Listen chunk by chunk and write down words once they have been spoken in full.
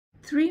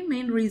three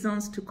main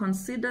reasons to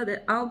consider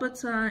the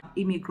Alberta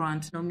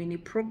Immigrant Nominee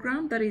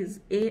Program, that is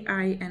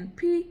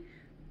AINP,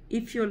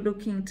 if you're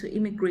looking to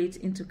immigrate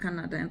into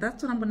Canada. And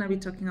that's what I'm going to be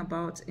talking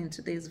about in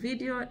today's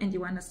video, and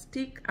you want to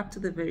stick up to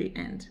the very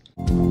end.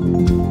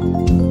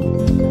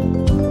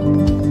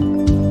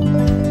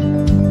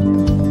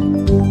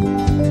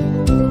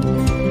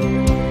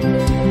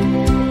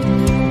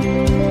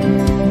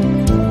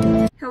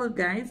 Hello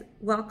guys,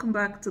 welcome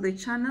back to the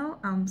channel.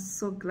 I'm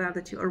so glad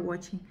that you are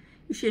watching.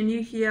 If you're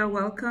new here,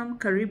 welcome,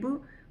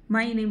 karibu.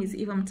 My name is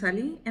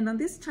Mtalii, and on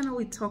this channel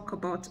we talk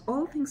about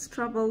all things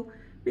travel.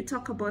 We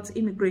talk about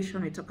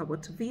immigration, we talk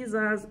about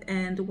visas,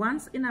 and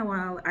once in a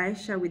while I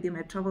share with you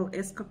my travel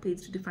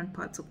escapades to different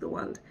parts of the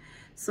world.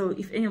 So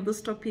if any of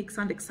those topics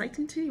sound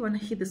exciting to you, you want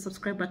to hit the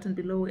subscribe button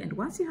below, and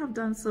once you have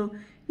done so,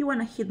 you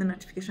want to hit the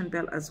notification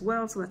bell as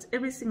well, so that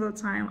every single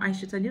time I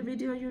shoot a new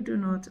video, you do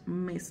not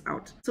miss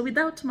out. So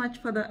without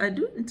much further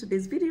ado, in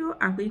today's video,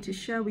 I'm going to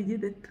share with you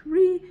the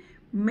three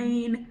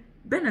main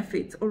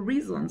benefits or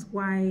reasons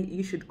why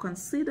you should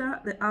consider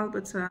the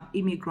Alberta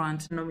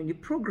Immigrant Nominee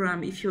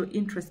Program if you're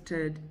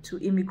interested to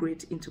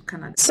immigrate into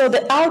Canada. So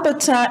the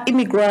Alberta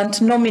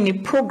Immigrant Nominee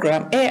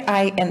Program,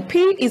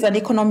 AINP, is an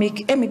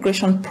economic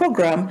immigration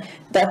program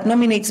that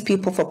nominates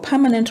people for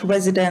permanent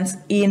residence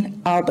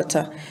in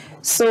Alberta.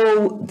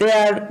 So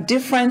there are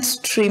different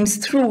streams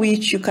through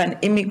which you can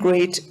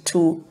immigrate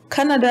to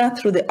Canada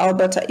through the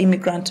Alberta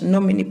Immigrant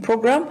Nominee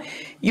Program.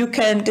 You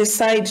can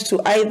decide to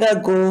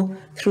either go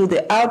through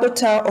the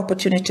Alberta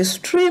Opportunity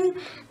Stream,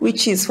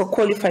 which is for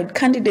qualified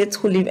candidates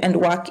who live and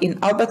work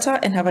in Alberta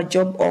and have a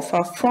job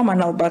offer from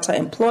an Alberta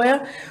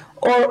employer,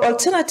 or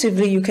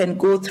alternatively, you can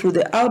go through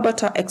the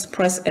Alberta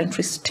Express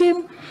Entry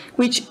Stream,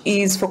 which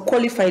is for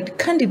qualified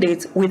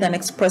candidates with an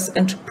Express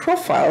Entry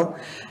profile.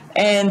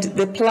 And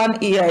the plan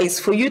here is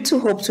for you to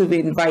hope to be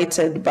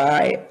invited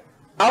by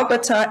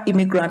Alberta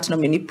Immigrant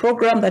Nominee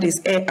Program, that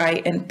is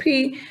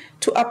AINP,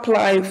 to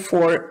apply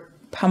for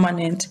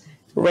permanent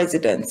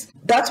residence.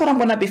 That's what I'm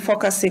going to be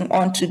focusing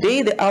on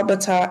today, the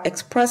Alberta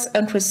Express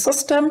Entry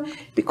System,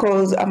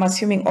 because I'm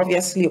assuming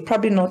obviously you're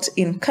probably not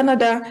in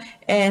Canada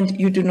and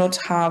you do not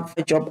have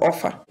a job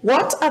offer.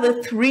 What are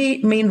the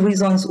three main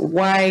reasons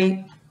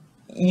why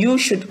you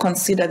should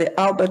consider the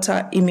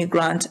Alberta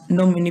Immigrant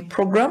Nominee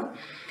Program?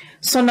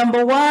 So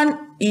number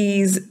one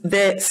is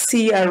the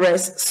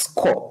CRS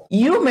score.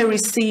 You may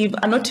receive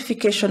a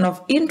notification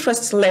of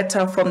interest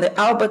letter from the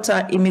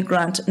Alberta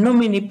Immigrant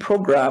Nominee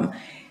Program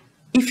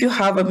if you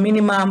have a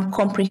minimum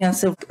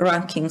comprehensive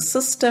ranking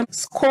system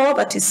score,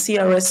 that is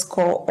CRS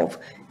score of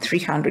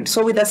 300.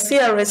 So with a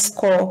CRS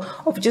score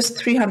of just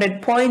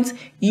 300 points,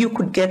 you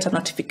could get a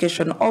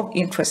notification of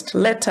interest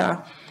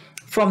letter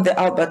from the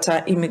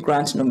Alberta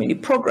Immigrant Nominee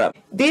Program.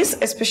 This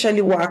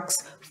especially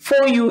works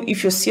for you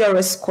if your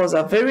CRS scores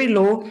are very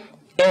low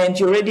and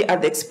you're already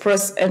at the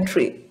express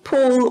entry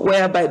pool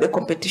whereby the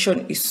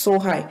competition is so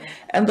high.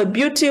 And the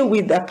beauty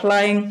with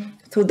applying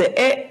through the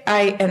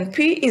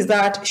AINP is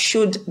that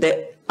should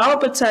the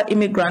Alberta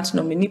Immigrant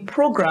Nominee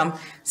Program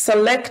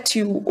select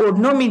you or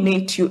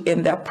nominate you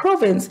in their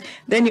province,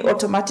 then you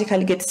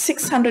automatically get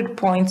 600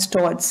 points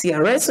towards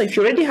CRS. So if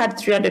you already had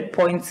 300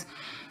 points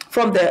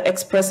from the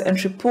express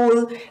entry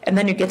pool, and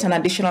then you get an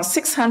additional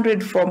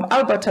 600 from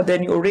Alberta,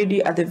 then you're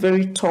already at the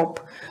very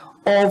top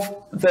of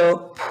the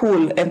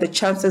pool, and the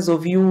chances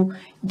of you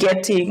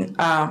getting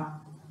an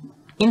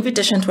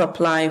invitation to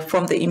apply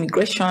from the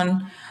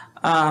immigration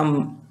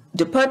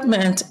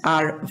department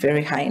are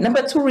very high.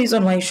 Number two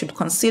reason why you should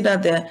consider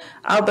the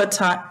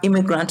Alberta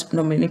Immigrant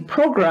Nominee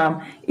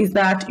Program is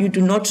that you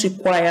do not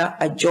require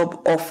a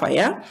job offer.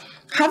 Yeah?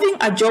 Having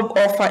a job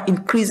offer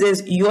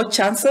increases your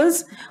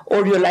chances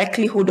or your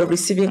likelihood of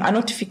receiving a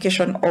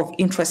notification of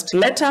interest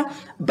letter,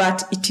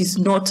 but it is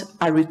not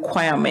a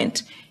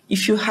requirement.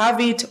 If you have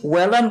it,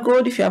 well and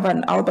good. If you have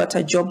an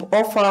Alberta job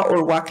offer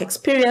or work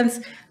experience,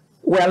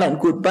 well and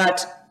good.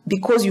 But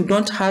because you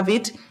don't have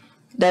it,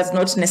 does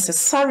not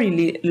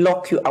necessarily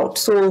lock you out.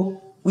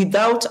 So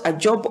without a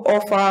job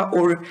offer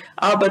or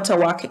Alberta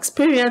work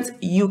experience,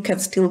 you can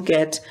still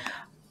get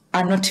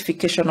a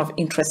notification of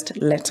interest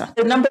letter.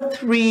 The number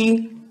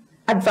three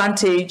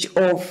advantage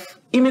of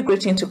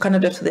immigrating to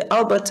Canada to the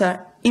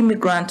Alberta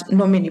Immigrant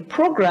Nominee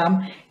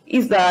Program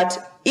is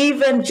that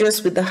even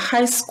just with the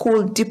high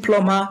school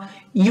diploma,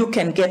 you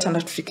can get a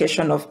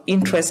notification of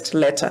interest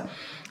letter.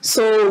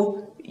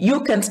 So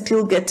you can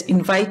still get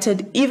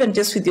invited even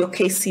just with your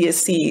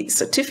KCSE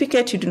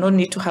certificate. You do not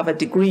need to have a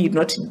degree, you do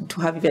not need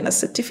to have even a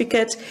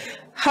certificate.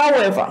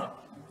 However,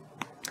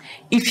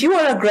 if you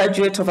are a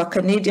graduate of a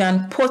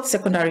Canadian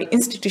post-secondary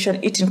institution,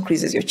 it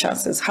increases your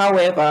chances.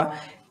 However,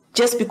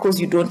 just because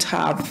you don't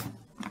have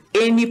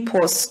any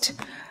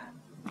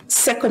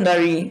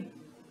post-secondary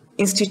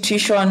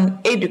institution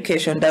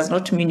education does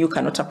not mean you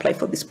cannot apply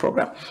for this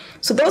program.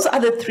 So those are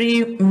the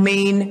three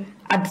main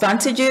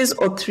advantages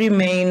or three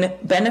main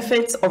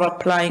benefits of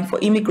applying for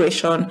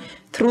immigration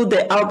through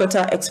the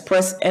Alberta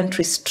Express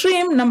Entry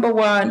Stream. Number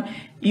one,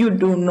 you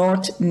do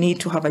not need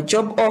to have a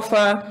job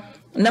offer.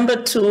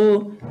 Number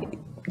two,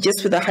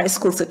 just with a high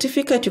school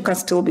certificate, you can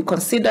still be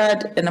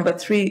considered. And number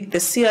 3, the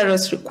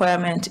CRS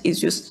requirement is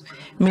just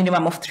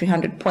minimum of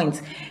 300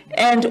 points.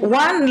 And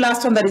one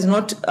last one that is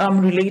not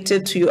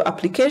related to your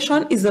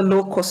application is the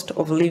low cost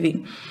of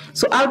living.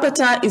 So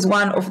Alberta is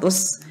one of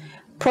those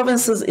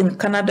provinces in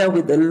Canada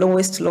with the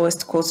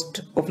lowest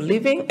cost of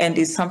living, and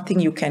is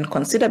something you can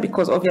consider,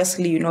 because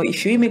obviously, you know,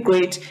 if you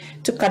immigrate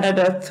to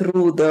Canada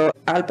through the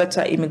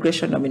Alberta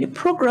Immigration Nominee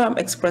Program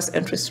Express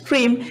Entry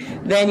Stream,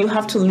 then you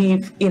have to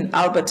live in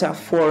Alberta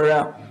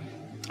for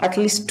at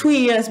least 2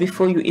 years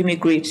before you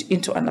immigrate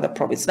into another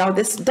province. Now,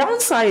 this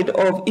downside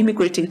of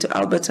immigrating to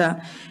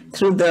Alberta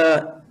through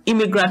the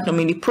Immigrant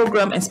Nominee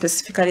Program, and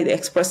specifically the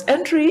Express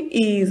Entry,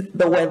 is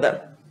the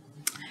weather.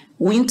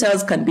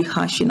 Winters can be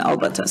harsh in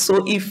Alberta.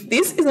 So if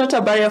this is not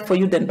a barrier for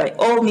you, then by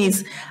all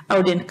means, I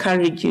would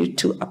encourage you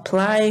to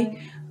apply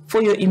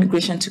for your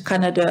immigration to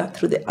Canada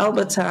through the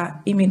Alberta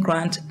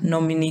Immigrant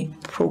Nominee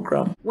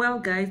Program. Well,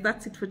 guys,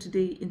 that's it for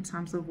today in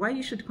terms of why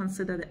you should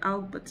consider the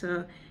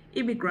Alberta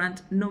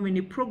Immigrant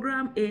Nominee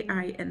Program,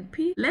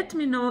 AINP. Let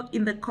me know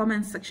in the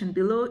comment section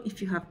below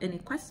if you have any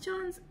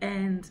questions,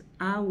 and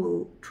I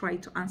will try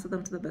to answer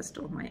them to the best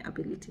of my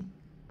ability.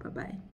 Bye-bye.